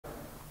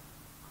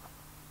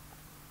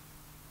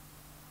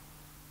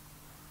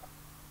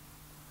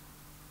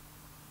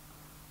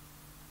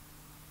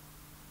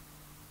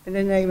In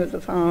the name of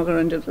the Father,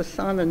 and of the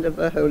Son, and of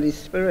the Holy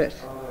Spirit.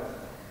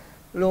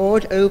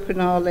 Lord,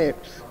 open our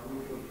lips.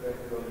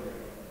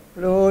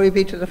 Glory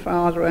be to the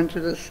Father, and to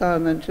the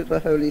Son, and to the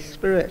Holy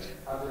Spirit.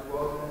 As it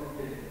was in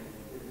the beginning,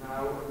 is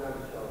now, and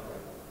ever shall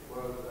be,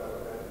 world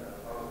without end.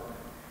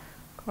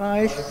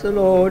 Amen. Christ the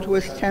Lord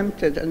was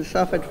tempted and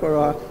suffered for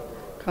us.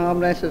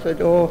 Come, let us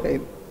adore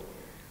him.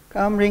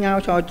 Come, ring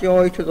out our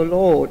joy to the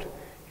Lord.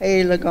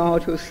 Hail the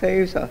God who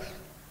saves us.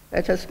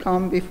 Let us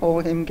come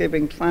before him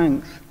giving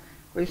thanks.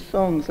 With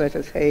songs let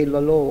us hail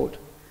the Lord.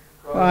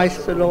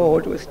 Christ the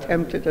Lord was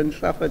tempted and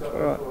suffered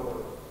for us.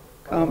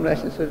 Come, let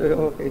us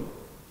adore him.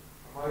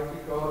 Mighty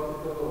God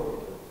is the Lord,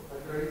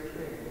 a great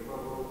King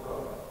above all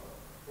gods.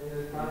 In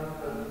his hand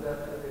are the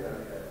depths of the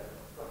earth,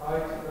 the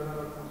heights of the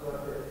mountains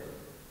are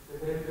his.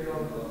 To him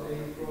belongs the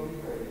seas fully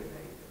paid,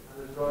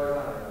 and the dry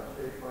land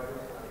shaped by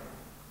his hand.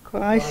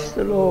 Christ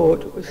the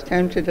Lord was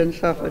tempted and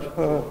suffered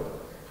for us.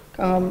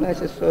 Come,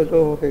 let us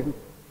adore him.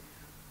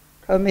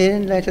 Come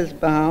in, let us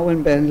bow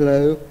and bend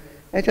low.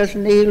 Let us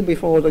kneel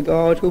before the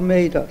God who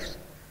made us.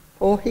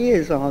 For he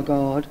is our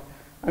God,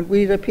 and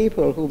we the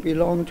people who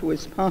belong to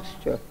his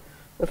pasture,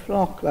 the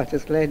flock that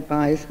is led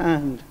by his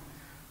hand.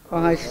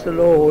 Christ the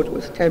Lord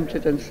was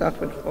tempted and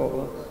suffered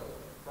for us.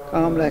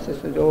 Come, let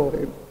us adore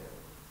him.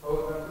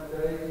 Oh, that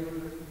today you will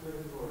listen to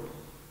his voice.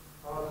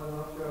 Harden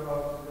not your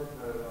hearts to this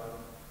no man.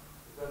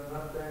 But on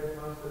that day of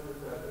Master the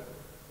desert,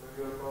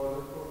 when your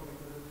fathers put me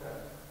to the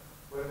test,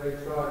 when they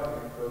tried me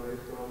until they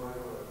saw my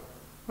word.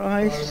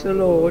 Christ the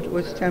Lord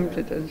was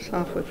tempted and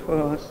suffered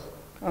for us.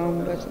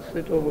 Come, let us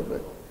adore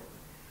him.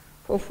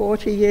 For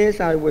 40 years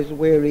I was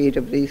wearied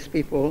of these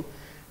people,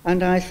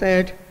 and I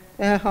said,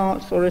 their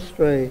hearts are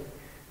astray.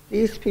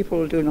 These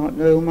people do not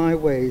know my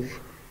ways.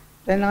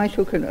 Then I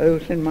took an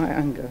oath in my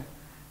anger.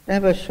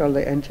 Never shall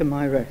they enter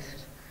my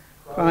rest.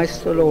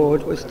 Christ the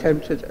Lord was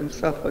tempted and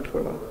suffered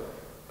for us.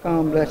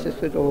 Come, let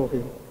us adore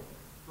him.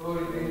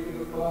 Glory be to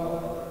the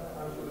Father,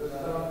 and to the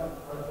Son,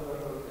 and to the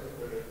Holy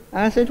Spirit.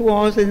 As it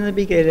was in the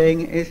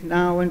beginning, is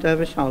now, and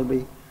ever shall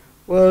be,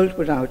 world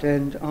without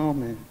end.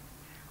 Amen.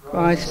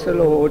 Christ the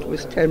Lord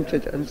was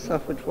tempted and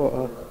suffered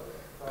for us.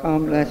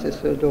 Come, let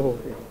us adore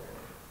him.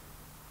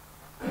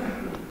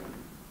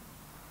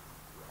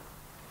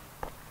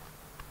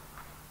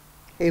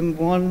 Hymn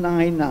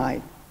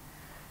 199.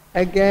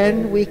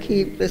 Again we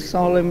keep the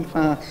solemn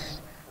fast,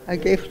 a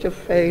gift of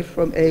faith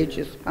from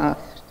ages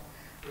past,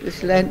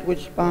 this Lent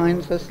which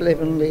binds us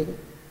livingly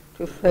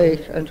to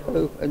faith and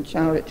hope and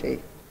charity.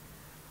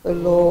 The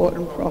law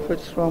and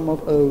prophets from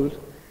of old,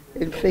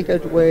 in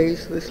figured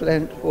ways this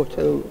Lent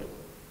foretold,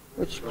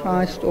 which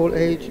Christ all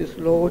ages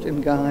Lord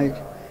and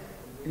guide,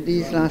 in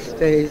these last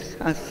days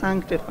has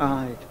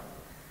sanctified.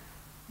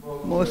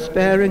 More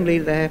sparingly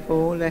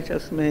therefore let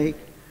us make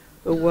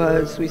the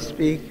words we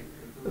speak,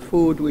 the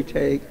food we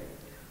take,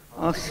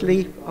 our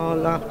sleep, our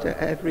laughter,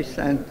 every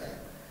sense,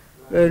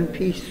 learn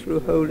peace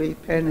through holy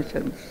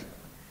penitence.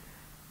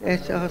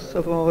 Let us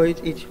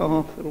avoid each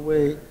harmful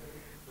way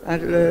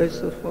that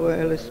lures the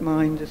foiless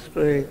mind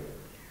astray.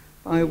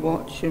 By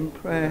watch and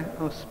prayer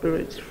our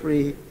spirits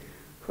free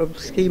from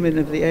scheming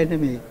of the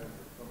enemy.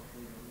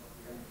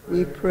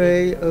 We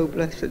pray, O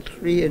blessed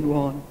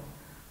Three-in-One,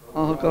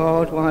 our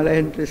God, while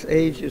endless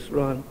ages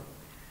run,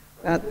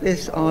 that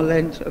this our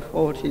Lent of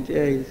 40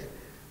 days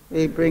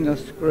may bring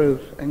us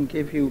growth and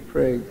give you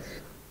praise.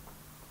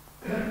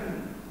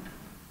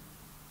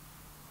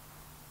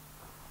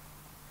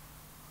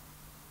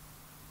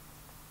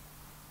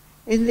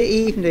 In the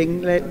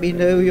evening let me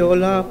know your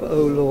love,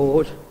 O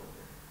Lord.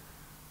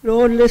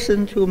 Lord,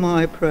 listen to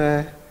my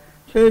prayer.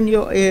 Turn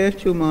your ear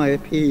to my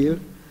appeal.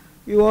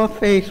 You are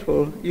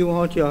faithful, you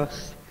are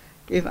just.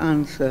 Give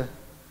answer.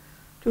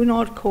 Do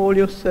not call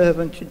your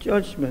servant to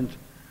judgment,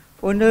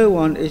 for no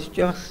one is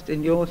just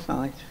in your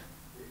sight.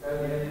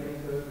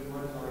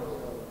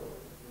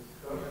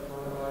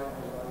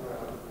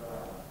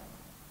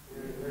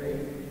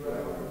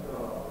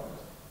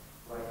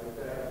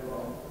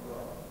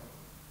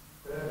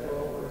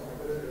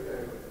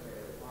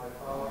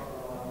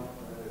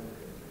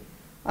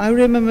 I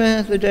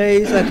remember the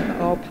days that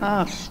are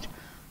past.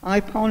 I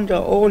ponder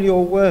all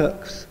your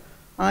works.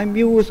 I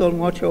muse on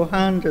what your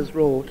hand has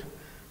wrought.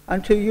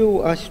 And to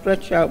you I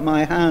stretch out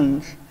my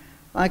hands.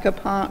 Like a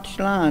parched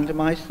land,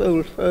 my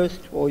soul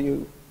thirsts for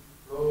you.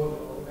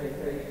 Lord, make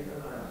haste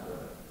and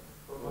answer,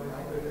 for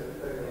my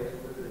spirit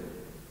fails within.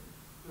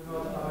 Do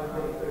not hide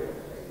your face,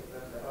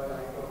 lest I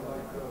become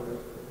like those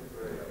in the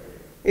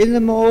grave. In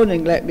the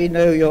morning let me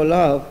know your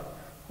love,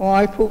 for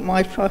I put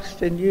my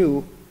trust in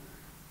you.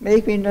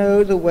 Make me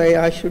know the way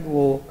I should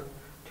walk.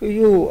 To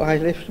you I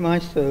lift my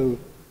soul.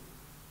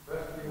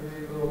 Rescue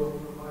me, Lord,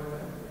 from my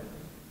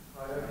enemies.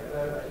 I have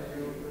fled to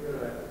you for your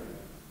refuge.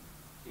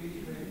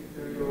 Teach me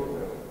to do your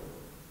will,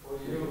 for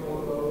you, O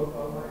Lord,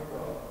 are my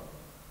God.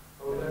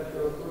 O let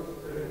your good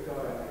spirit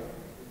guide me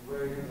in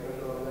ways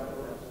that are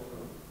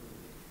everlasting.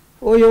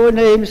 For your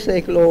name's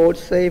sake, Lord,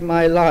 save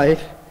my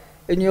life.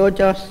 In your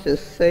justice,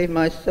 save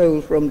my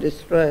soul from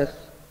distress.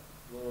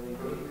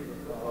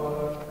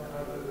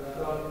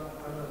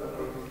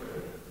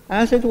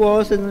 as it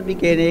was in the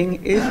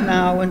beginning, is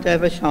now, and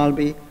ever shall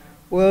be,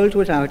 world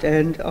without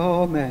end.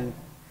 Amen.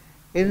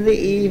 In the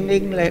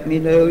evening let me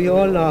know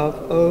your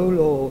love, O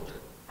Lord.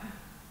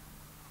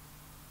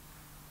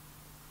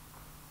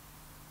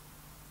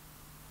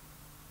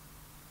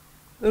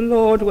 The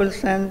Lord will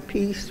send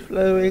peace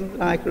flowing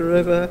like a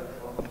river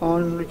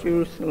upon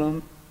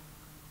Jerusalem.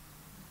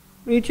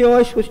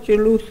 Rejoice with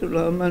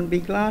Jerusalem and be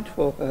glad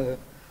for her,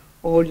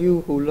 all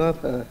you who love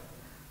her.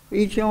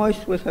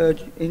 Rejoice with her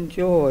in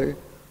joy,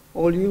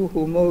 all you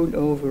who mourn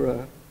over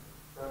her.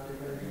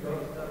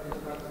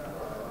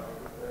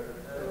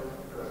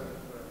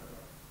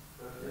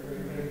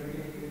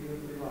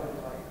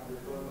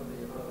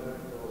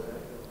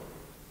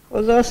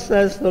 For thus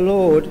says the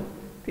Lord,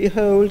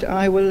 behold,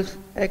 I will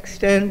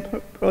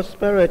extend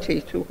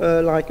prosperity to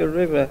her like a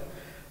river,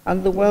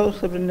 and the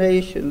wealth of the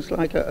nations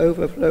like an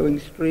overflowing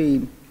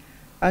stream.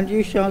 And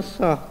you shall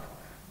suck,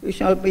 you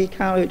shall be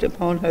carried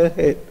upon her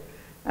hip,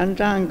 and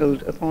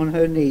dangled upon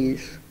her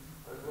knees.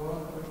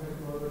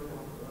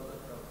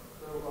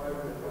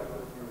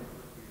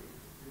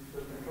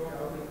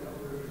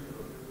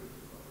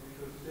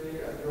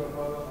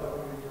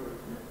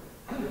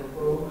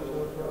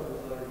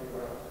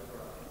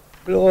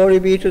 Glory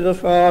be to the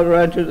Father,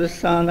 and to the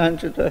Son, and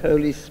to the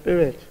Holy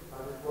Spirit.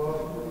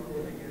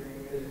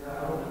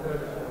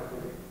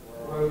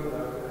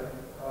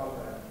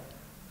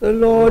 The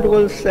Lord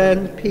will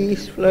send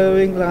peace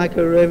flowing like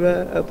a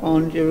river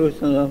upon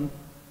Jerusalem.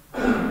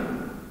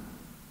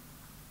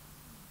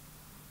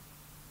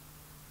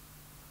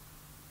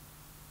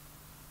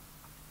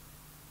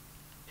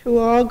 To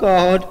our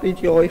God be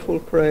joyful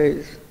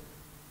praise.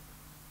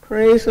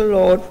 Praise the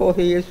Lord, for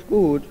he is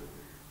good.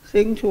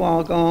 Sing to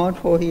our God,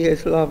 for he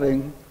is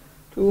loving.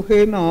 To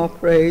him our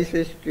praise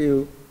is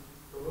due.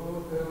 The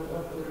Lord builds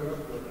up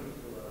Jerusalem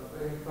and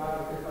brings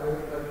back his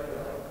own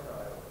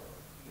exile.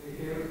 He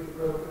heals the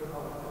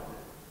broken-hearted.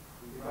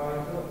 He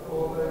binds up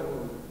all their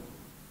wounds.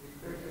 He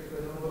fixes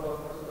the number of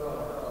the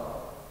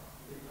stars.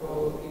 He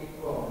calls each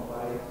one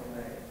by its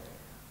name.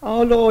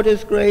 Our Lord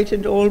is great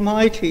and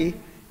almighty.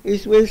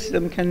 His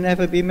wisdom can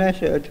never be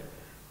measured.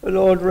 The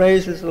Lord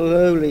raises the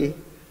lowly.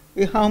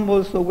 He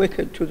humbles the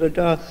wicked to the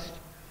dust.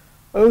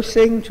 O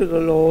sing to the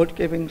Lord,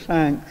 giving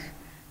thanks.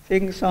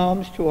 Sing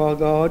psalms to our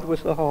God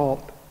with the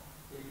harp.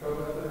 He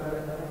covers the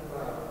heavens with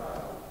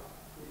clouds.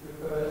 He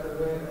prepares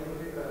the rain for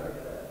the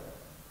earth,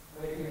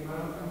 making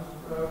mountains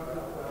sprout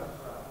with grass,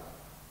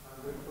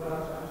 and with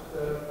plants to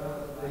serve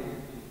as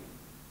leaves.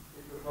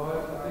 He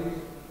provides the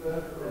beasts for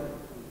their fruit,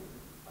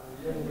 and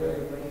the young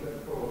ravens that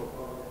fall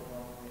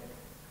upon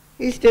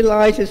it. His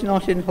delight is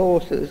not in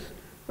horses,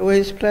 nor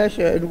his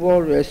pleasure in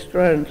warrior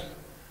strength.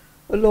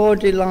 The Lord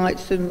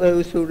delights in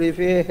those who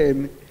revere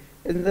him,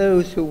 in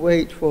those who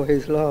wait for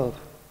his love.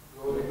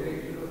 Glory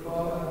be to the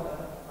Father,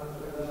 and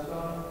to the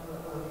Son,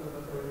 and to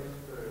the Holy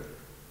Spirit.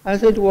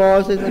 As it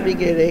was in the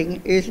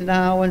beginning, is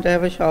now, and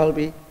ever shall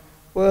be,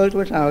 world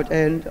without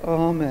end.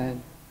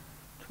 Amen.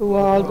 To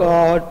our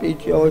God be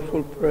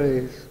joyful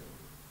praise.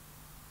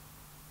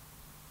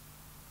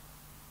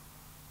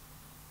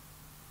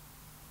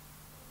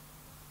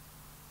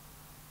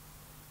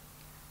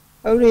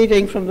 A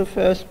reading from the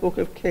first book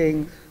of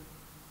Kings.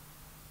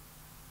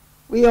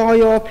 We are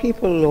your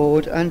people,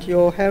 Lord, and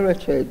your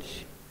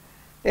heritage.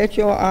 Let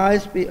your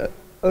eyes be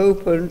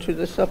open to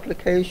the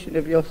supplication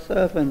of your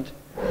servant,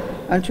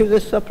 and to the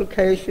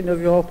supplication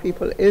of your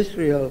people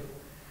Israel.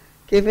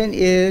 Give an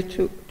ear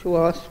to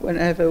us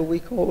whenever we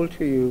call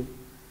to you.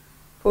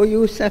 For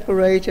you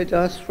separated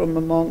us from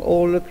among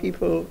all the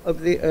people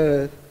of the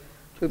earth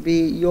to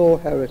be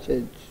your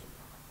heritage.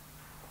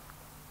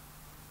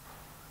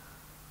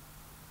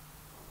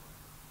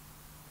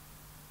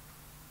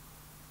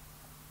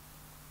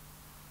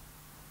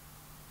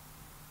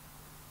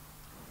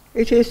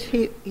 It is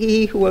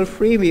he who will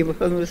free me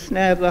from the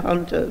snare of the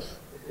hunters,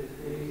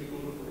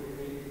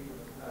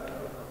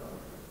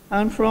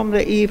 and from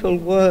the evil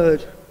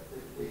word.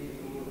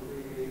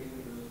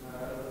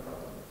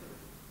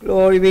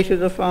 Glory be to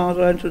the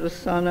Father, and to the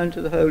Son, and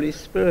to the Holy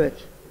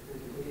Spirit.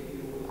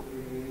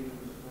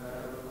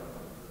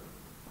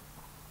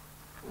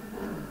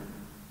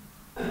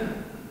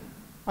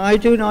 I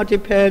do not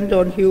depend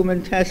on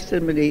human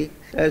testimony,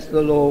 says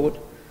the Lord,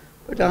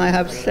 but I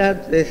have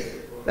said this,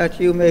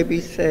 that you may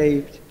be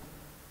saved.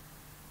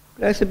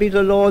 Blessed be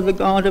the Lord, the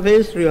God of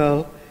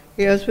Israel.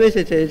 He has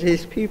visited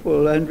his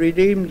people and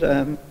redeemed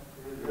them.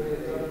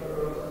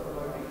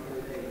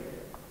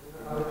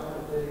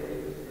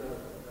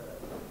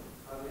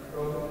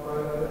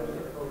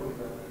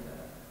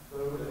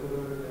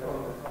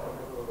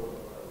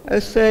 A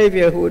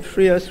Saviour who would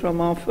free us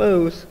from our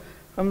foes,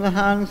 from the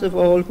hands of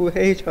all who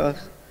hate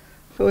us.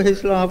 So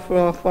his love for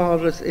our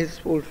fathers is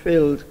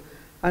fulfilled,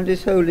 and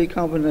his holy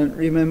covenant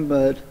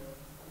remembered.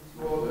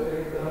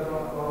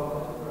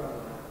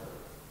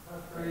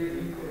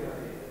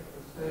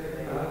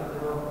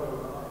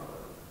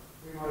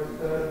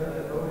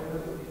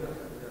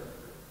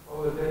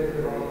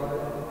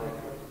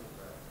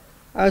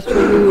 As for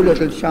you,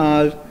 little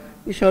child,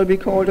 you shall be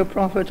called a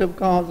prophet of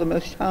God the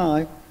Most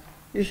High.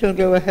 You shall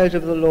go ahead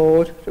of the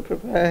Lord to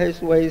prepare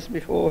his ways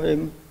before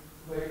him.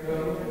 Make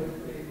known to his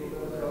people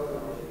the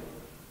salvation,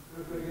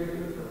 through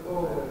forgiveness of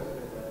all their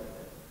sins.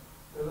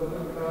 The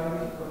loving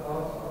kindness of the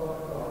house of our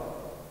God,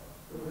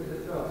 who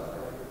visits us like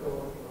a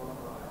dawn on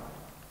high.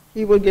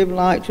 He will give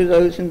light to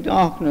those in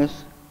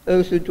darkness,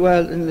 those who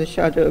dwell in the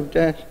shadow of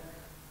death,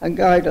 and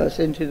guide us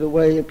into the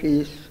way of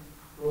peace.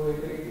 Glory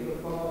be to the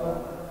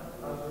Father,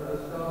 and to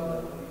the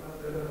Son,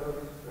 and to the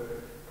Holy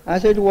Spirit.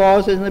 As it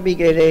was in the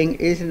beginning,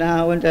 is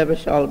now, and ever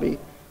shall be,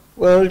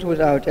 world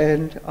without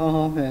end.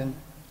 Amen.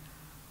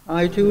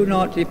 I do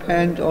not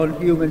depend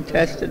on human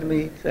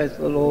testimony, says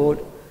the Lord,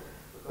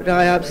 but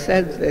I have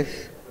said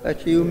this,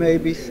 that you may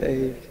be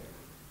saved.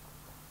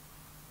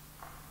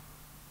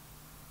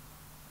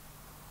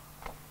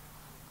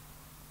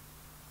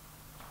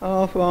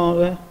 Our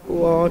Father,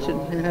 who art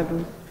in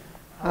heaven,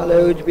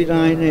 hallowed be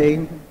thy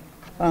name.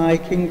 Thy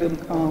kingdom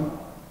come,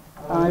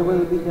 thy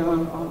will be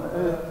done on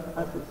earth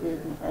as it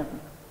is in heaven.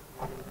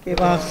 Give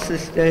us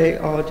this day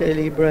our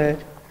daily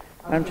bread,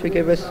 and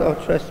forgive us our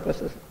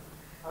trespasses,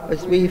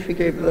 as we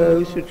forgive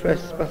those who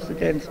trespass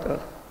against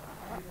us.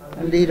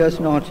 And lead us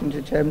not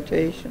into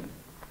temptation,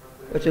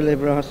 but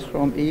deliver us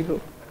from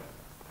evil.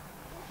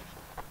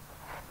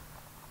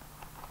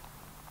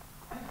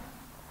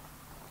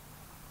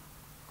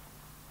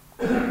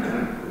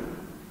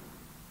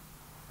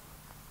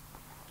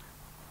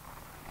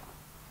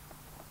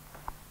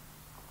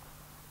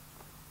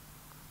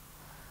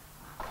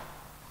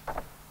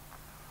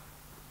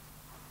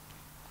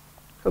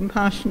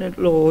 Compassionate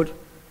Lord,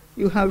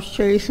 you have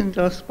chastened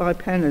us by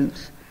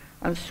penance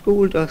and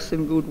schooled us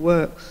in good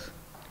works.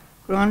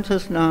 Grant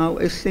us now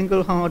a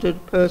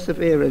single-hearted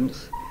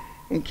perseverance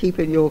in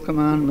keeping your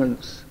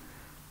commandments,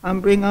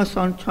 and bring us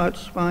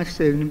untouched by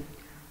sin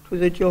to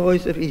the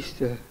joys of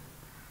Easter.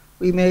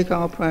 We make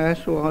our prayer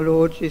to our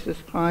Lord Jesus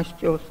Christ,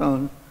 your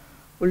Son,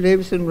 who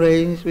lives and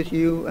reigns with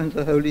you and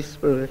the Holy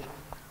Spirit,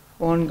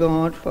 one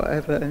God, for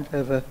ever and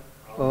ever.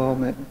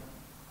 Amen.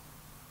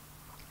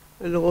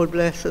 The Lord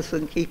bless us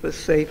and keep us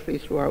safely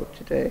throughout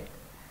today.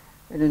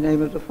 In the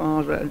name of the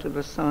Father, and of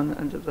the Son,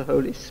 and of the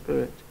Holy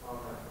Spirit.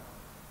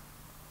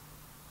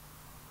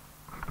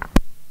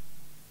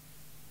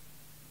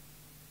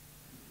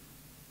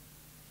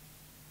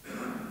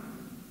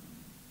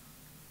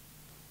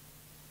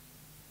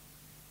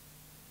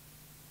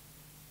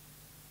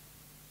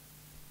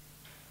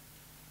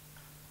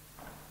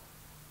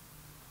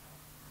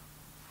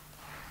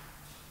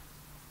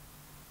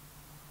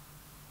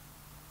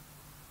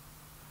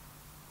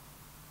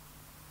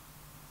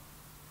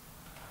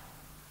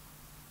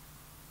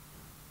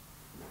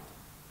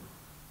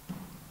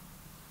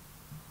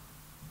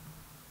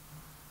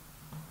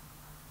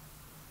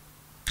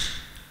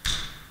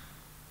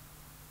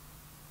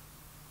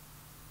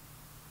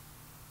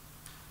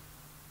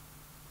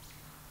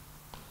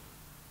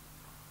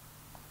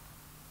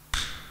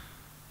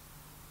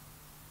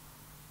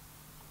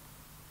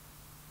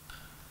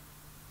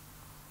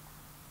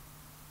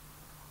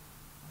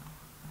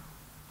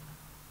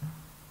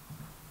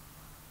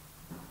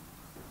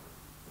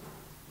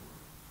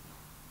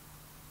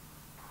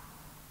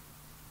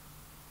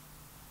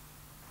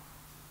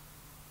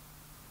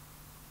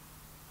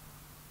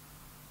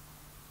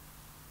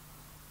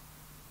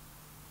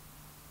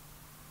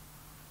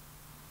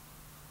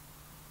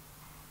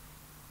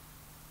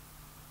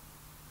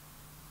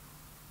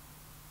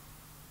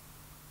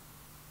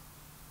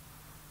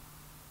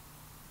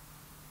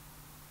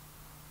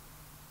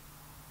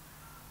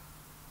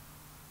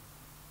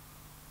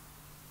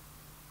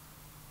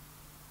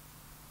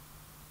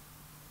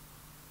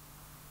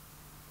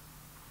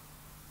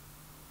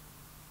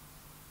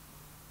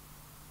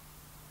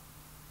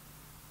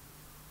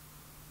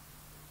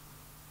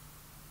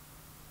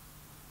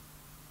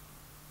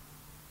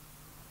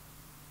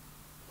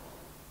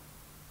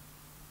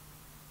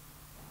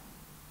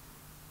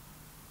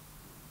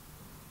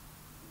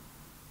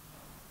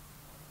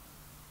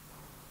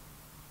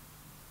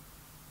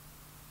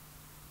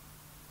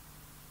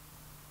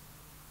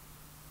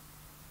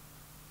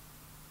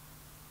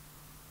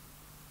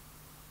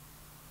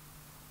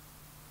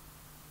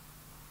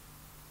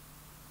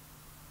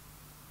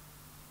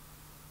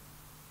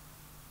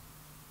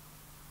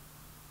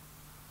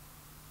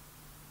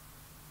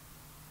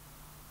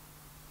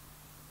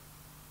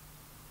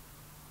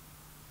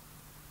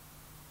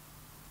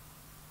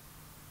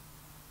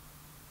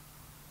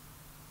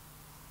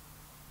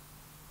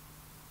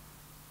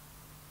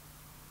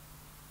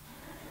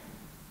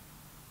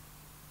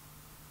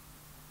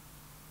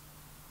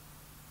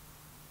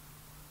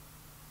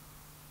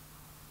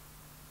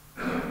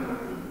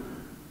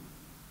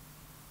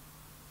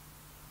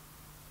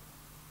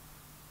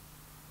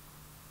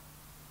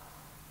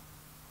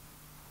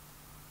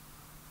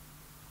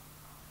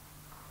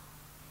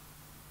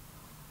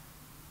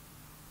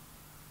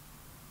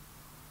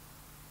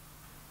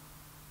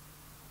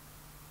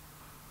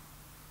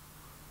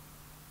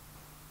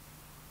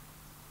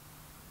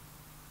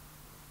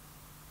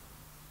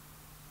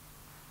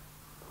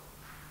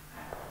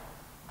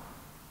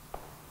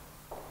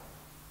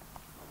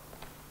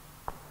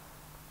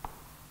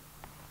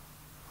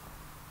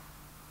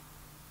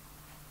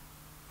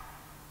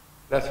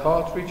 Let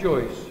hearts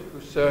rejoice who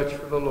search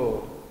for the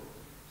Lord.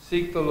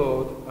 Seek the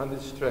Lord and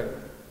his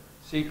strength.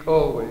 Seek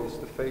always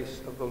the face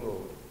of the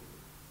Lord.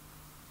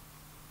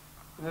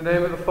 In the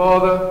name of the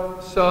Father,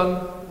 the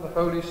Son, and the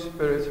Holy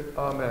Spirit,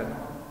 Amen.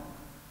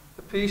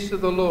 The peace of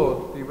the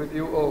Lord be with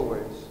you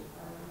always.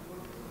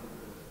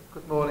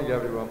 Good morning,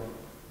 everyone.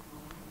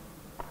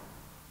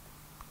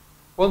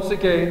 Once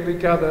again, we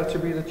gather to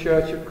be the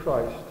Church of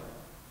Christ.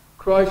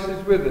 Christ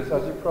is with us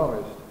as he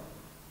promised,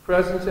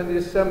 present in the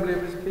assembly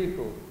of his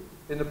people,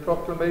 in the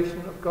proclamation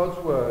of God's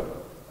word,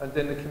 and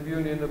in the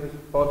communion of his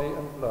body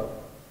and blood.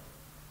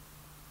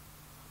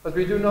 As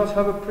we do not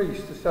have a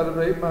priest to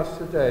celebrate Mass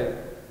today,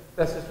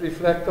 let us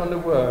reflect on the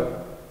word,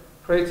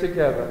 pray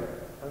together,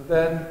 and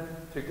then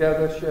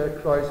together share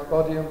Christ's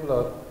body and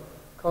blood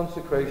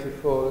consecrated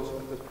for us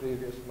at the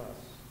previous Mass.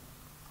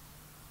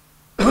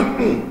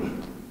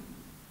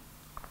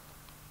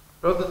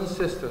 Brothers and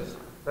sisters,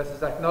 let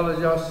us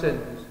acknowledge our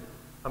sins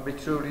and be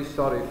truly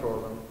sorry for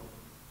them.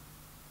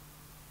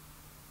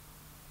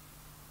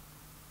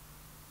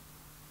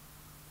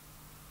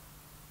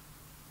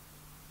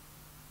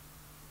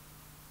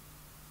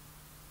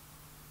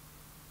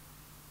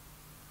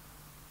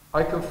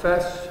 I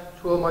confess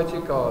to Almighty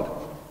God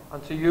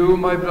and to you,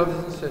 my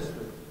brothers and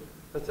sisters,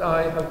 that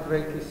I have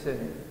greatly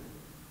sinned,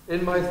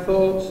 in my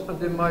thoughts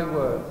and in my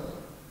words,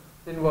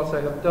 in what I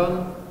have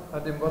done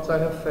and in what I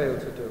have failed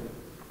to do.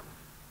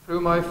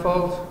 Through my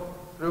fault,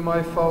 through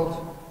my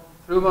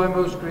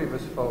most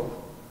grievous fault.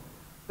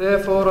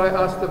 Therefore I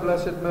ask the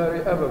Blessed Mary,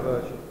 ever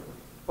Virgin,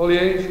 all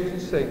the angels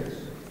and saints,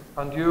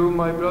 and you,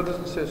 my brothers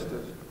and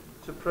sisters,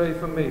 to pray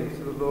for me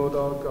to the Lord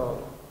our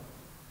God.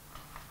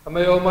 And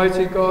may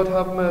Almighty God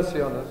have mercy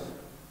on us,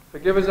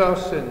 forgive us our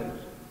sins,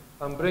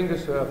 and bring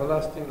us to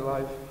everlasting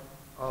life.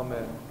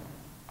 Amen.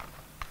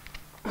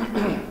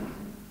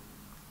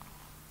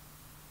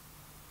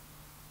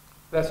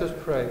 Let us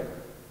pray.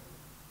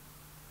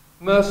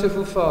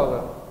 Merciful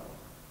Father,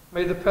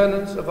 may the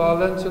penance of our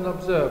Lenten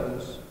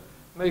observance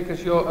make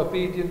us your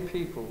obedient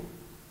people.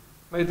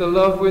 May the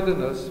love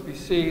within us be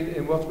seen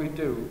in what we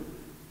do,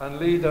 and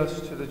lead us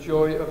to the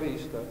joy of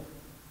Easter.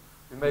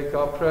 We make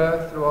our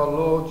prayer through our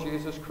Lord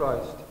Jesus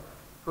Christ,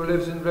 who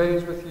lives and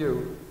reigns with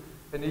you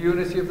in the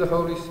unity of the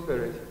Holy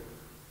Spirit,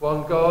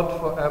 one God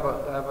for ever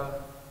and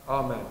ever.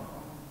 Amen.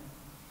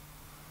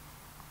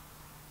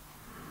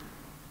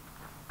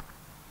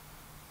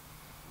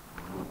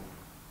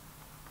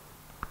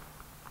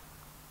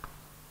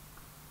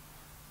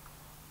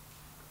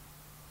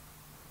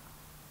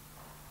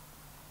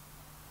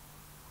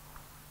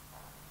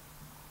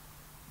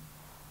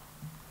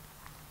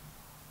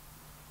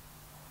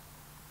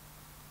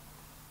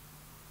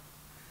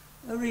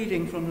 A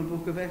reading from the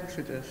book of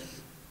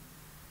Exodus.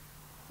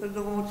 The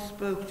Lord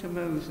spoke to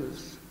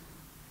Moses,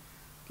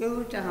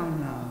 "Go down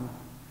now,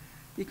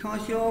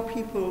 because your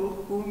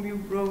people whom you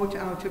brought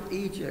out of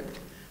Egypt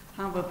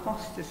have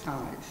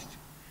apostatized.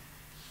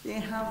 They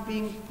have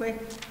been quick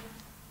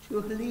to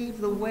leave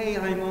the way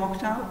I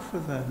marked out for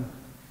them.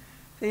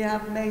 They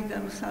have made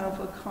themselves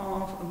a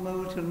calf of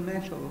molten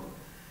metal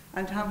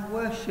and have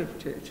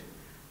worshipped it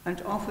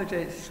and offered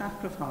it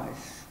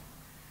sacrifice.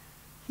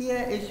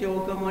 Here is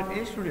your God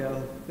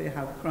Israel," they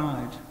have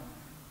cried,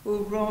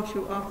 "who brought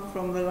you up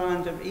from the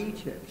land of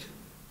Egypt.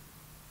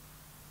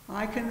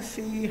 I can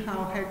see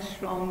how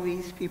headstrong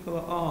these people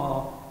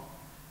are.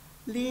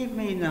 Leave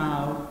me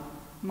now,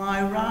 my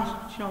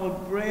wrath shall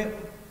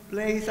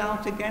blaze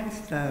out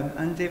against them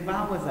and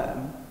devour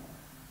them.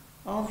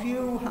 Of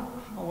you,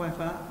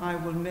 however, I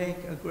will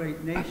make a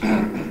great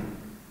nation."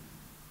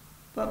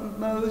 But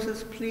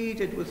Moses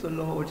pleaded with the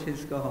Lord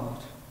his God.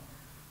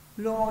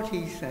 "Lord,"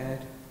 he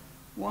said,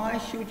 "why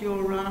should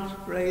your wrath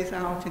blaze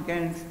out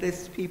against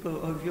this people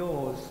of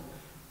yours,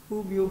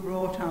 whom you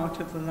brought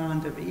out of the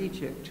land of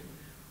Egypt,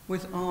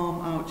 with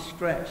arm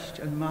outstretched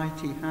and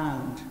mighty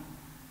hand?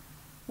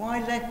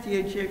 Why let the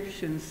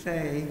Egyptians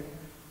say,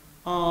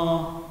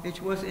 'Ah,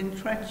 it was in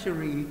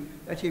treachery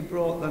that he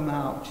brought them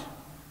out,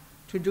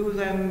 to do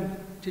them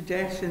to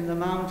death in the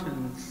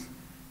mountains,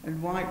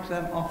 and wipe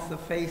them off the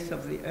face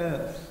of the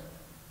earth'?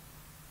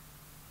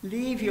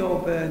 Leave your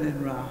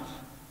burning wrath.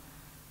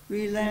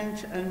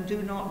 Relent and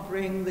do not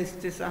bring this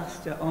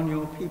disaster on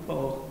your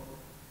people.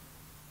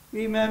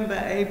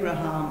 Remember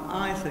Abraham,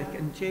 Isaac,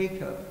 and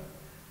Jacob,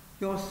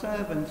 your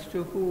servants,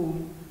 to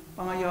whom,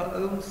 by your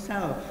own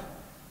self,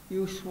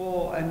 you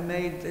swore and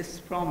made this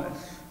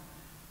promise.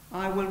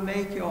 I will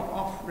make your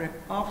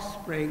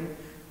offspring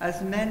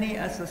as many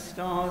as the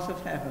stars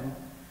of heaven,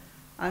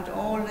 and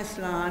all this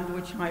land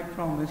which I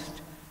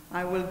promised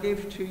I will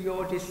give to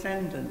your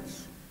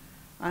descendants,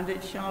 and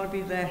it shall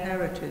be their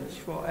heritage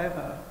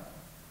forever."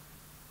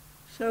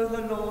 So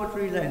the Lord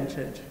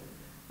relented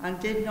and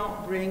did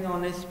not bring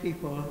on his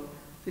people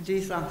the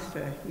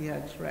disaster he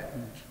had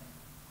threatened.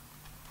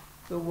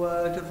 The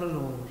word of the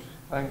Lord.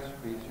 Thanks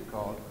be to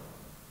God.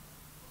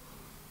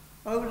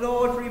 O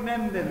Lord,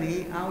 remember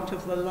me out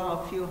of the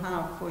love you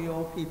have for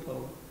your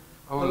people.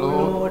 O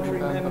Lord,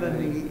 remember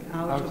me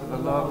out of the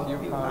love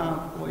you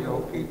have for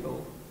your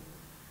people.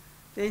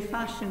 They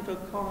fashioned a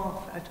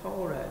calf at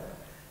Horeb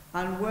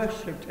and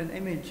worshipped an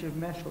image of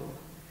metal,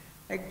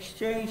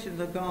 exchanging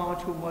the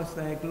God who was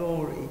their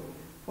glory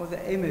for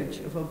the image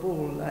of a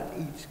bull that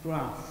eats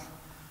grass.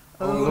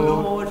 O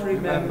Lord,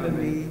 remember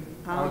me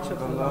out of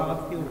the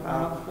love you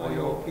have for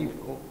your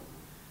people.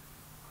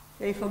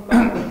 They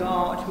forgot the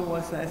God who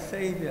was their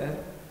Saviour,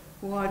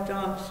 who had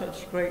done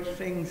such great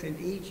things in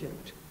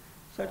Egypt,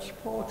 such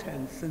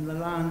portents in the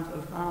land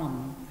of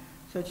Ham,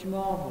 such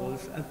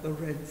marvels at the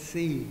Red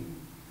Sea.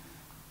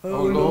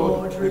 O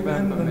Lord,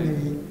 remember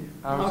me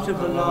out of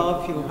the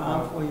love you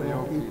have for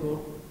your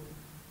people.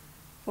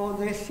 For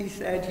this he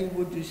said he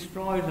would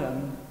destroy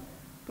them,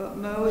 but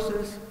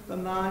Moses, the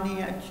man he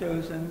had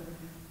chosen,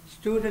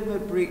 stood in the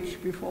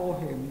breach before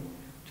him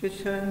to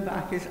turn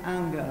back his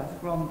anger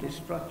from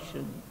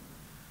destruction.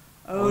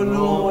 O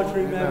Lord,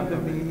 remember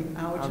me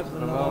out of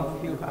the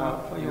love you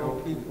have for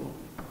your people.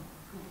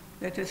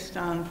 Let us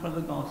stand for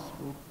the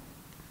gospel.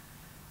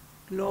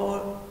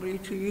 Glory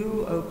to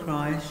you, O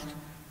Christ.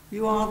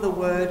 You are the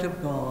Word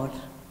of God.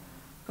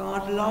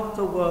 God loved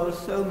the world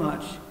so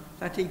much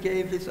that he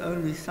gave his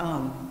only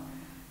Son.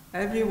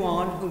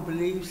 Everyone who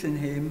believes in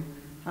him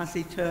has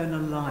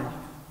eternal life.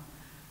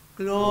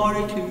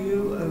 Glory to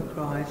you, O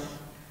Christ.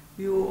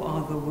 You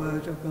are the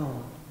Word of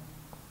God.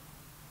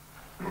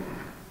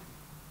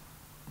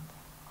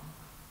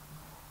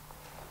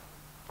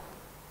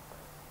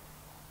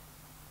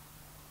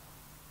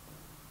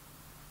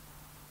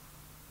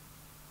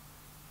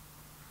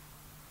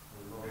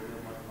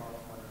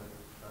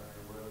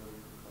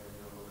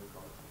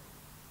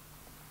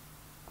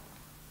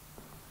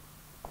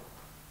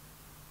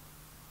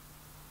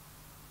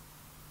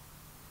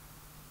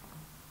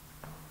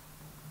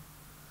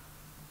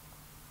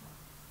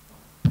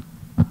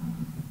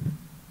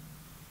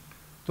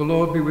 The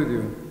Lord be with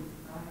you.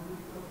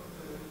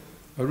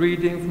 A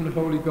reading from the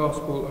Holy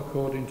Gospel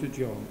according to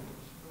John.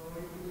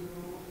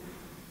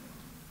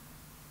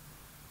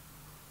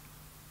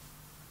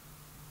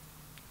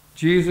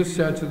 Jesus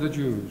said to the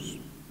Jews,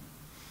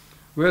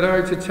 "Were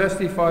I to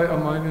testify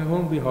on my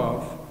own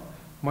behalf,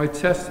 my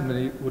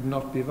testimony would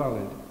not be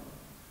valid.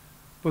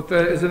 But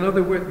there is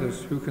another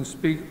witness who can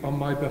speak on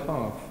my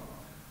behalf,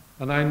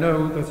 and I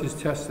know that his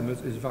testimony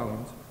is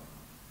valid.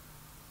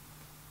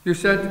 You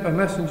sent a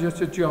messenger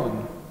to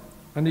John,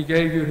 and he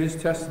gave you his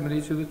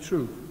testimony to the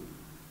truth.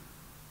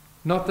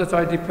 Not that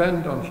I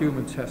depend on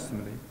human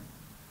testimony.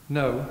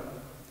 No,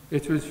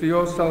 it was for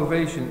your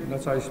salvation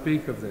that I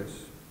speak of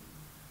this.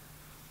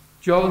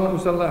 John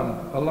was a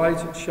lamp, a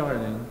light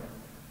shining,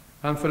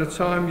 and for a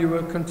time you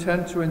were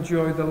content to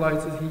enjoy the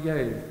light that he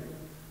gave.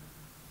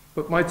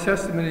 But my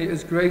testimony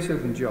is greater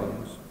than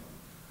John's.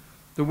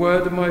 The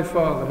word of my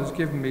Father has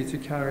given me to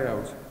carry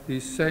out.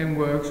 These same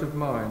works of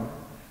mine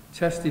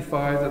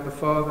testify that the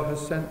Father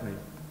has sent me.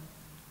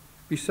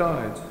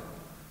 Besides,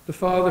 the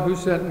Father who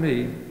sent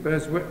me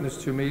bears witness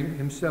to me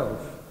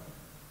himself.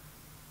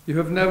 You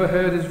have never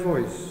heard his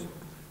voice,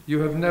 you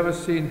have never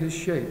seen his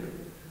shape,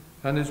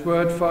 and his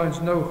word finds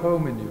no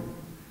home in you,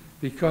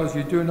 because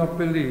you do not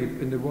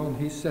believe in the one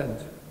he sent.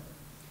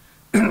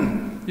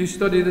 You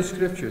study the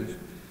Scriptures,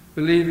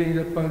 believing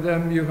that by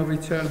them you have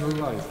eternal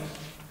life.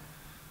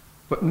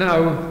 But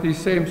now these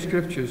same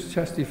Scriptures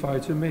testify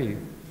to me,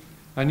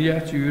 and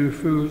yet you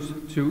refuse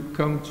to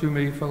come to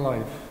me for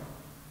life.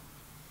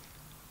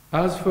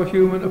 As for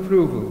human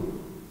approval,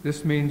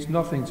 this means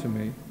nothing to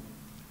me.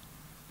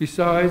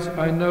 Besides,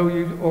 I know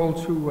you all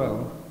too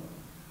well.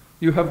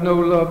 You have no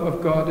love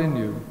of God in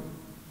you.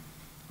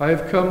 I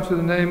have come to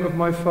the name of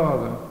my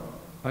Father,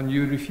 and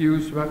you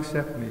refuse to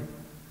accept me.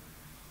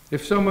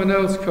 If someone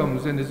else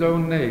comes in his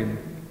own name,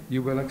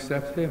 you will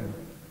accept him.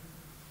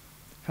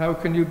 How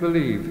can you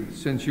believe,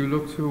 since you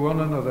look to one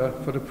another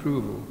for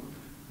approval,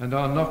 and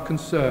are not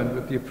concerned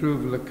with the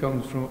approval that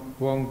comes from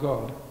one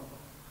God?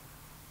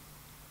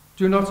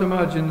 Do not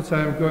imagine that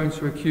I am going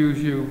to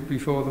accuse you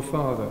before the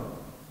Father.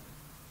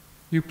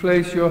 You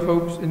place your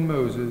hopes in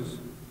Moses,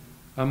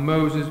 and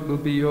Moses will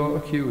be your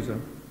accuser.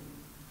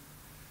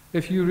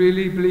 If you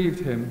really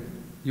believed him,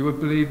 you would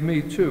believe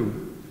me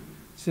too,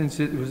 since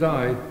it was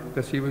I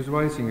that he was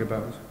writing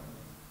about.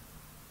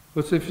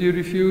 But if you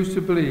refuse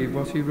to believe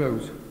what he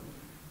wrote,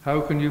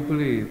 how can you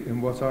believe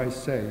in what I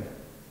say?"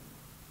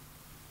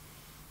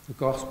 The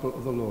Gospel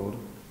of the Lord.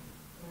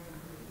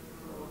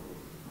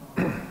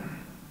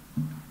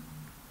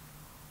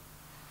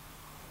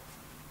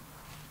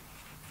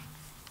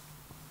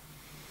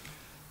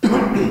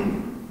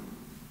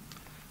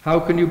 How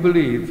can you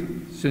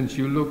believe, since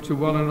you look to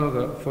one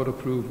another for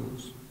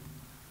approvals?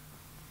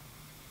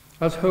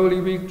 As Holy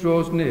Week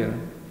draws near,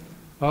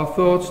 our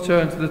thoughts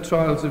turn to the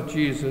trials of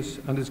Jesus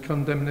and his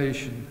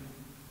condemnation.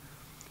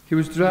 He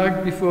was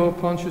dragged before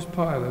Pontius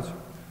Pilate.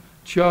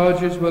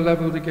 Charges were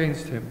levelled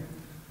against him,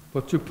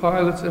 but to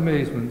Pilate's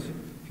amazement,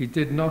 he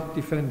did not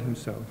defend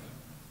himself.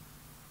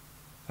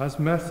 As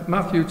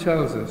Matthew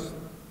tells us,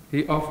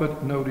 he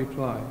offered no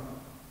reply.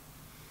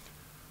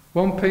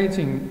 One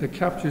painting that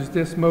captures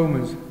this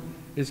moment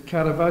is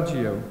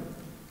Caravaggio,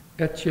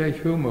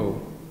 Ecce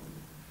Homo.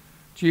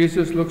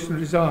 Jesus looks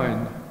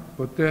resigned,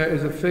 but there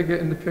is a figure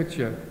in the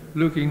picture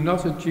looking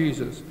not at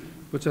Jesus,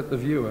 but at the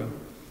viewer,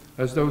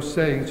 as though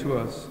saying to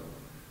us,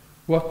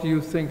 "What do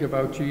you think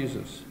about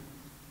Jesus?"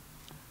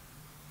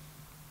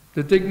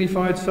 The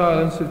dignified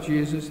silence of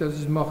Jesus at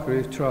his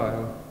mockery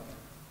trial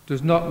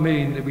does not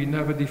mean that he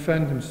never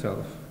defend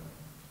himself.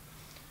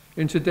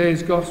 In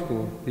today's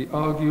gospel, he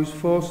argues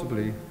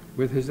forcibly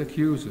with his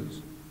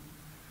accusers.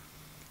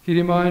 He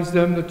reminds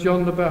them that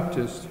John the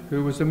Baptist,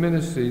 who was a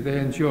ministry they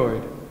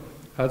enjoyed,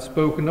 had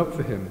spoken up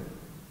for him.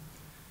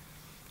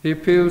 He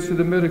appeals to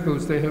the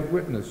miracles they have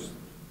witnessed.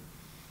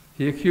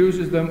 He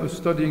accuses them of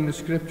studying the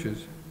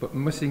scriptures, but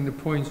missing the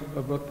point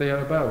of what they are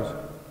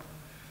about,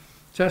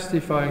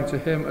 testifying to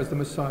him as the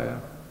Messiah.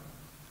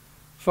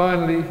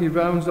 Finally, he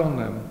rounds on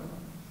them.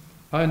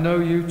 "I know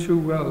you too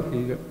well,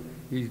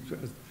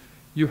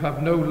 you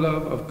have no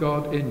love of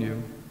God in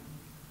you."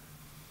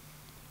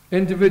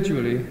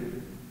 Individually,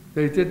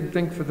 they didn't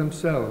think for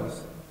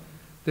themselves.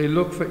 They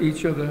looked for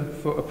each other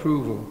for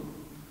approval.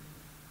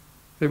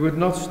 They would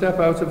not step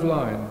out of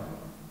line.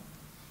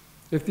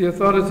 If the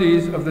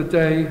authorities of the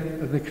day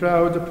and the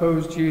crowd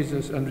opposed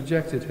Jesus and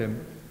rejected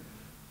him,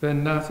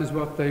 then that is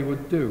what they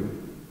would do.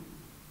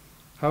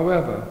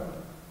 However,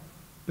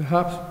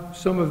 perhaps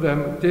some of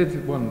them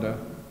did wonder.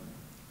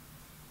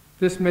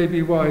 This may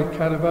be why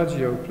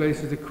Caravaggio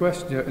places a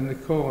questioner in the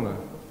corner,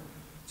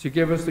 to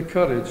give us the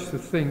courage to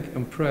think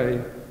and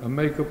pray and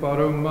make up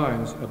our own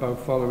minds about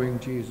following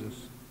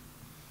Jesus.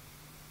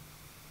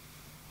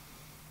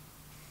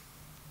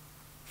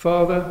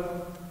 Father,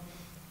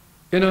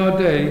 in our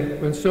day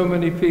when so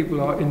many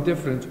people are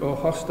indifferent or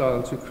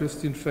hostile to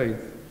Christian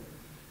faith,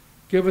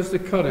 give us the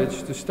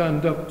courage to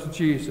stand up to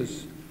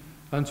Jesus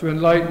and to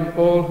enlighten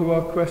all who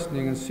are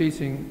questioning and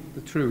seeking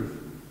the truth,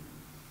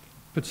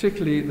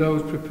 particularly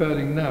those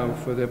preparing now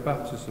for their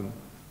baptism.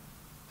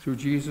 Through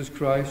Jesus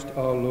Christ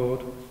our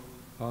Lord.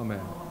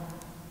 Amen.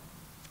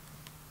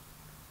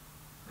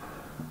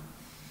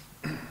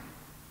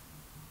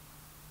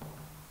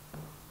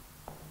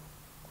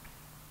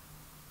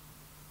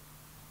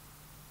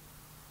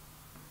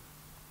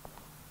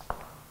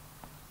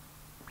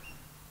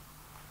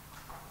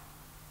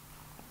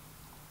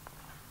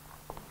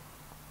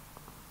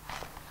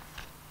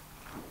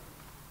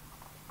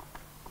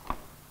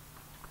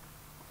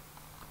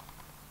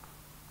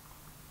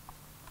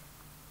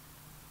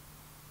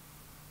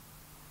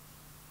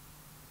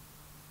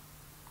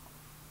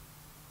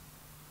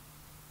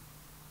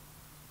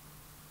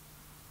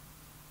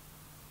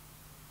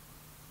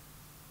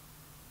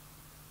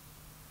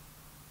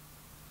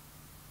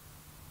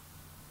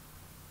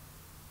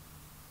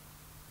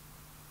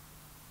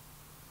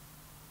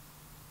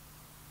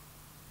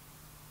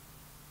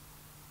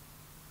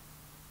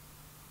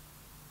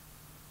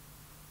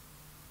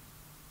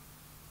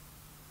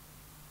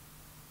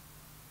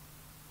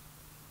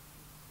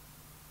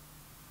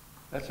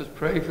 Let us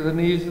pray for the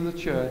needs of the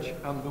church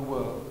and the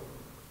world.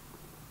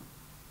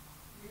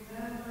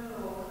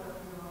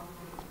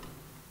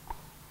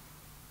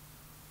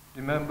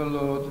 Remember,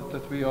 Lord,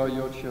 that we are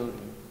your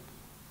children.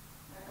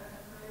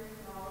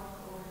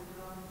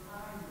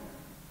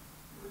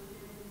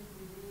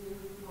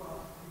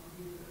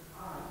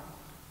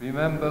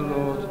 Remember,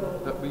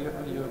 Lord, that we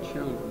are your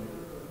children.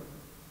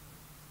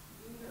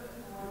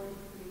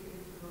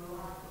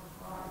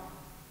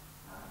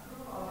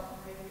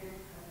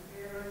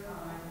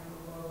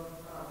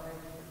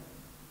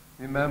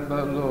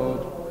 Remember,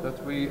 Lord,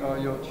 that we are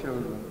your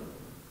children.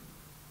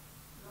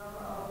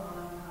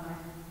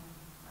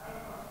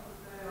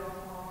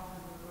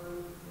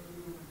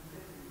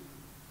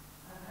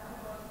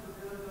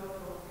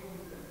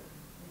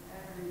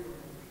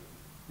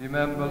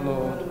 Remember,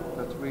 Lord,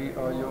 that we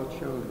are your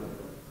children.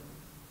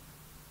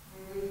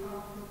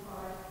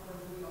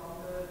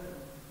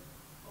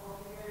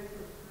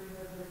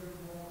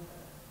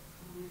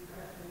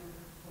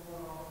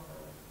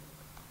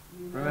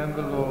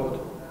 Remember, Lord,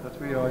 that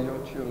we are your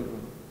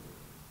children.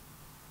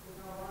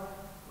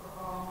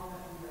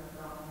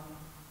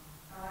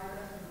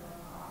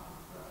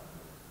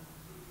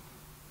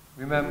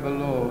 Remember,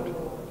 Lord,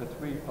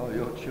 that we are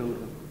your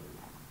children.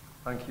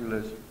 Thank you,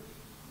 Liz.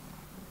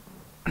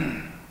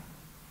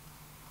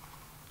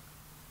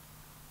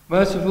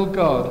 Merciful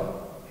God,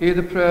 hear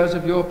the prayers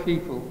of your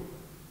people.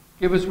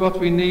 Give us what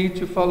we need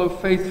to follow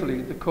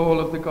faithfully the call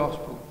of the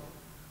gospel.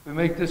 We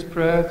make this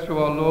prayer through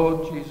our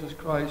Lord Jesus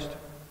Christ.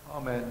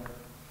 Amen.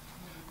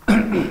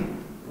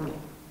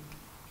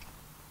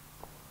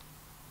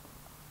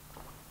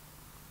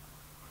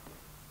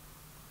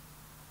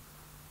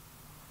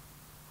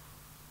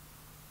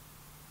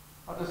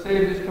 At the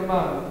Saviour's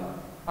command,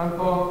 and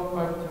born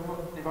by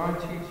divine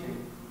teaching,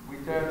 we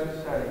dare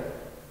to say,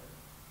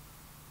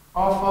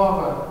 Our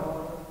Father,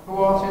 who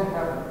art in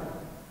heaven,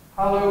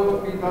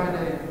 hallowed be thy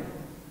name.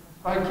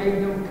 Thy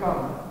kingdom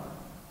come,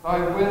 thy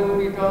will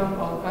be done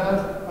on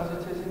earth as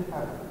it is in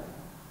heaven.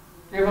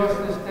 Give us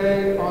this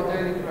day our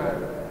daily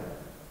bread,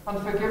 and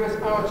forgive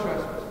us our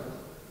trespasses,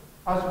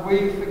 as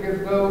we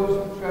forgive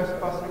those who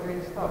trespass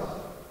against us.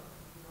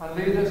 And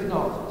lead us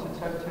not into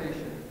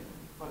temptation,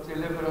 but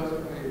deliver us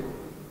from evil.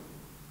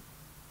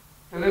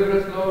 Deliver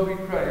us, Lord, we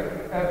pray,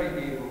 from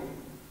every evil.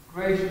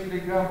 Graciously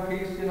grant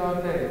peace in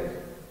our days,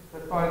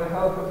 that by the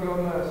help of your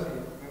mercy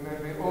we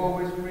may be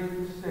always free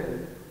from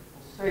sin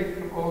and safe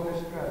from all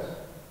distress,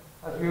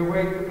 as we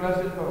await the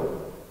blessed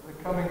hope,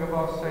 the coming of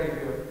our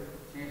Saviour,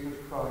 Jesus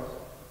Christ.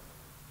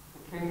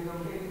 The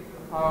kingdom,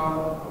 the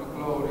power, and the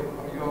glory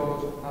are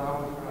yours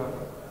now and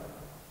forever.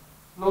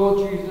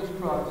 Lord Jesus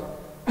Christ,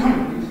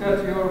 you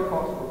said to your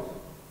apostles,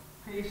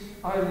 "Peace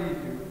I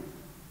leave you,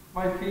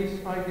 my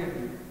peace I give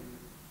you.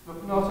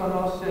 Look not on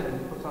our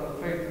sins, but on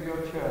the faith of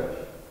your church,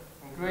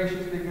 and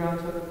graciously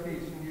grant her the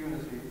peace and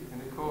unity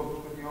in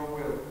accordance with your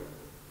will,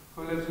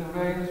 who lives and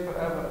reigns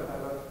forever and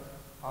ever.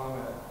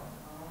 Amen."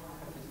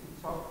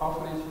 Let us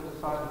offer each other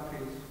a sign of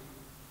peace.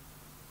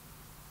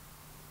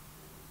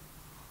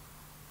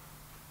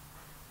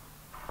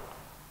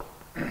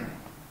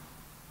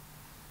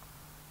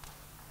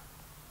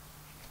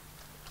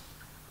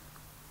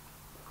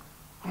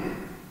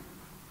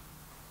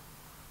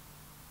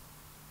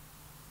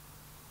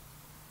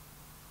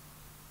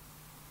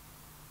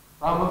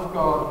 Lamb of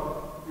God,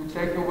 you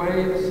take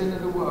away the sin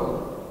of the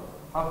world,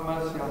 have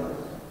mercy on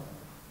us.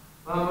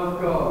 Lamb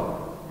of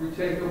God, you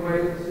take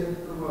away the sin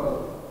of the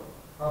world,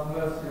 have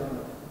mercy on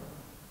us.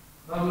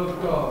 Lamb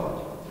of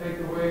God, take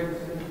away the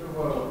sin of the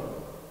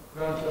world,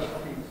 grant us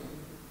peace.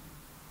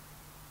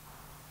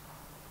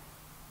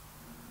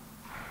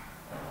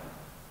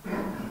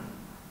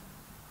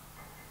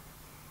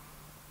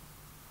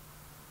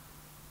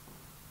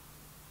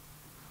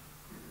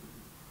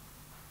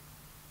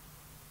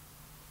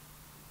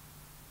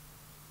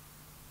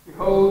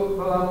 Behold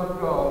the Lamb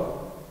of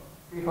God.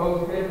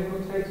 Behold him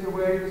who takes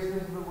away the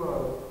sins of the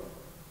world.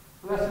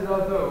 Blessed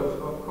are those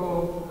who are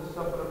called to the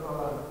supper of the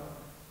Lamb.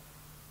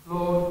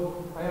 Lord,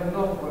 I am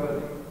not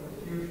worthy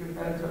that you should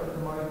enter under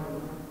my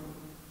roof,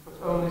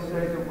 but only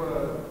say the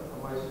word,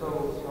 and my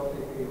soul shall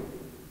be healed.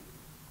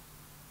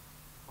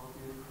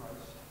 Body of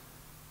Christ.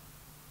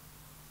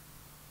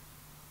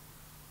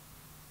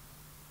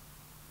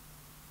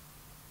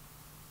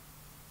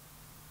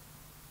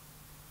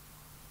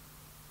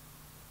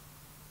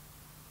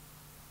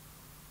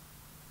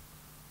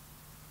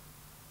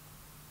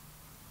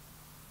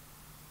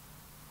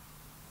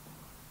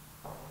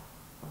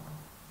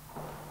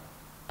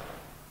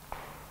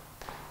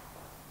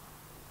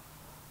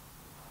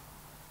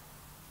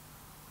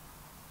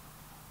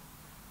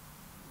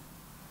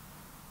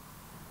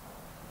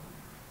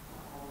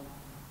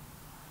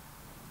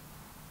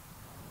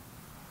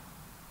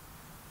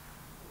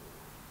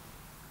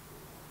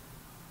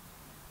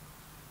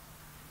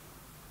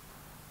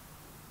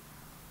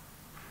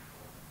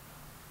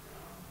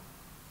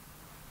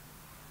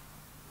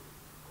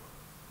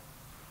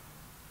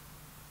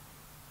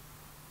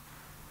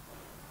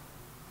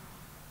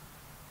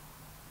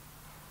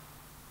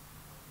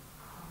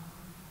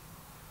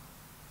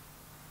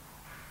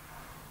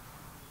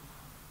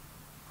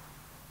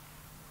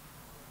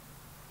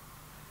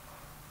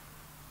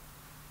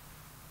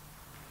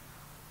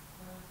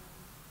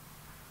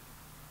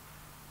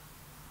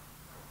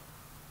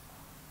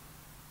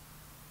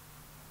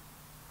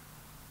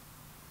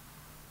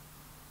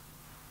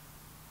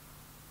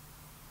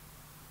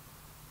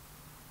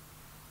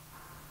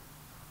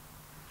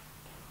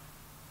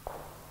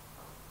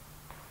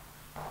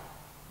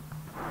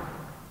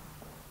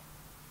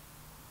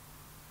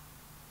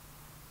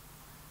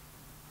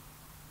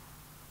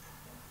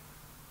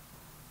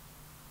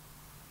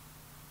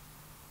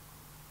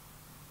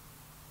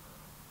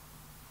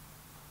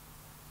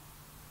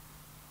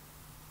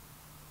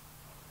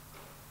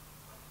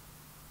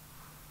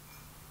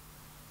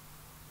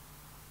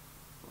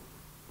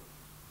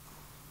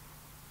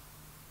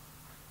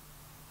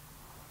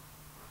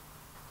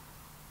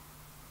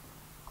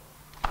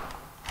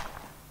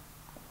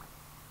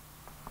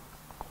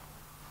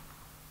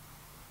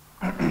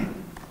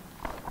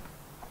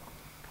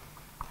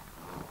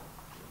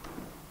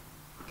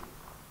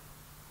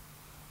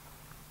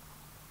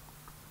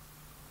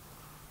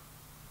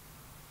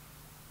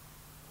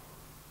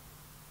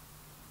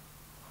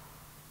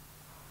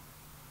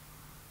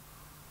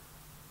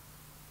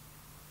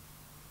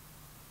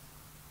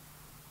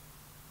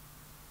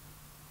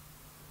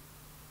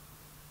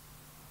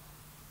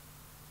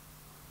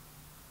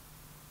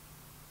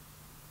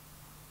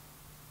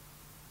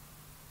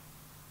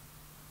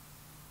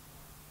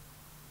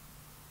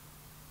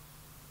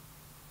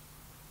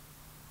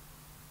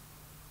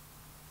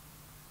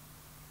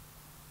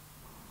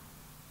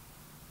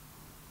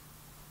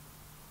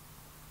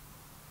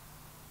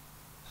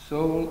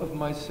 Soul of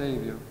my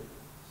Saviour,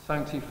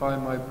 sanctify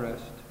my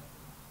breast.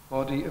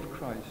 Body of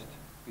Christ,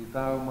 be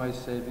thou my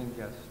saving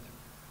guest.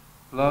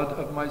 Blood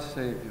of my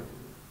Saviour,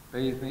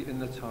 bathe me in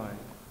the tide.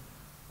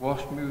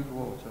 Wash me with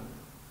water,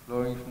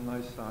 flowing from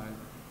thy side.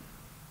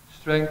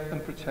 Strength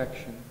and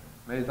protection,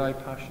 may thy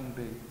passion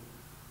be.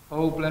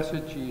 O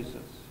blessed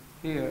Jesus,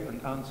 hear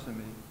and answer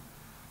me.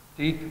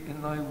 Deep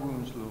in thy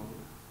wounds, Lord,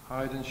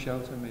 hide and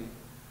shelter me.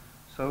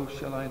 So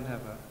shall I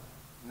never,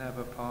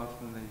 never part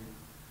from thee.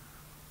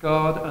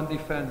 Guard and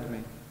defend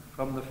me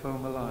from the foe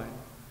malign.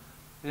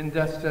 In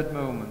death's dead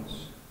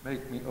moments,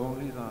 make me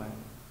only thine.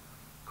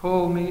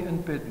 Call me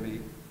and bid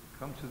me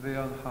come to thee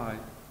on high,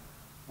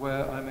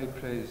 where I may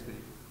praise thee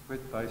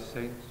with thy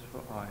saints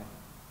for aye.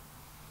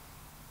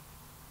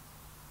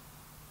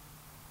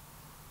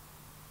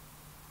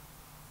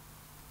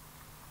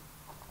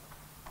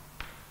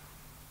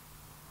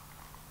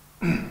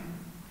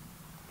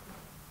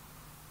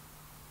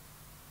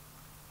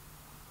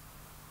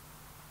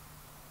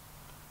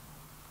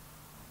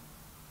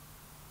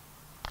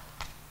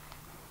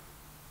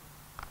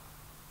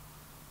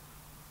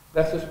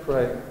 Let us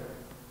pray.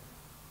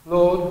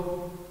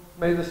 Lord,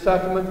 may the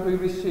sacrament we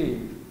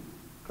receive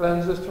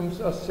cleanse us from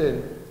our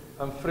sin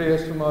and free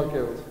us from our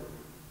guilt.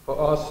 For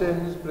our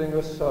sins bring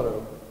us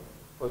sorrow,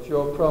 but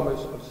your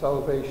promise of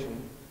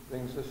salvation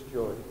brings us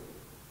joy.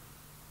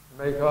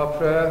 Make our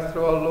prayer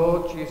through our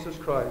Lord Jesus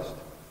Christ,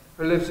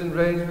 who lives and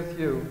reigns with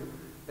you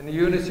in the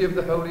unity of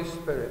the Holy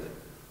Spirit,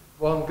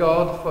 one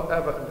God for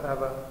ever and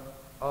ever.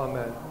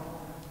 Amen.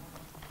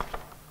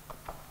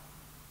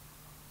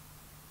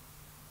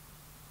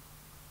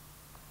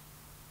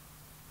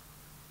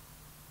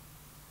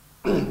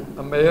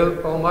 And may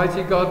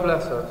Almighty God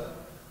bless us,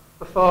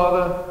 the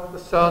Father, the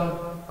Son,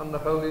 and the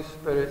Holy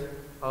Spirit.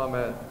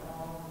 Amen.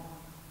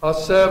 Our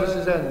service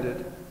is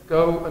ended.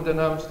 Go and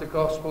announce the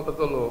gospel of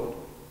the Lord.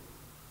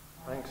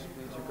 Thanks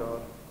be to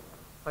God.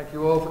 Thank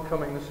you all for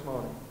coming this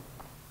morning.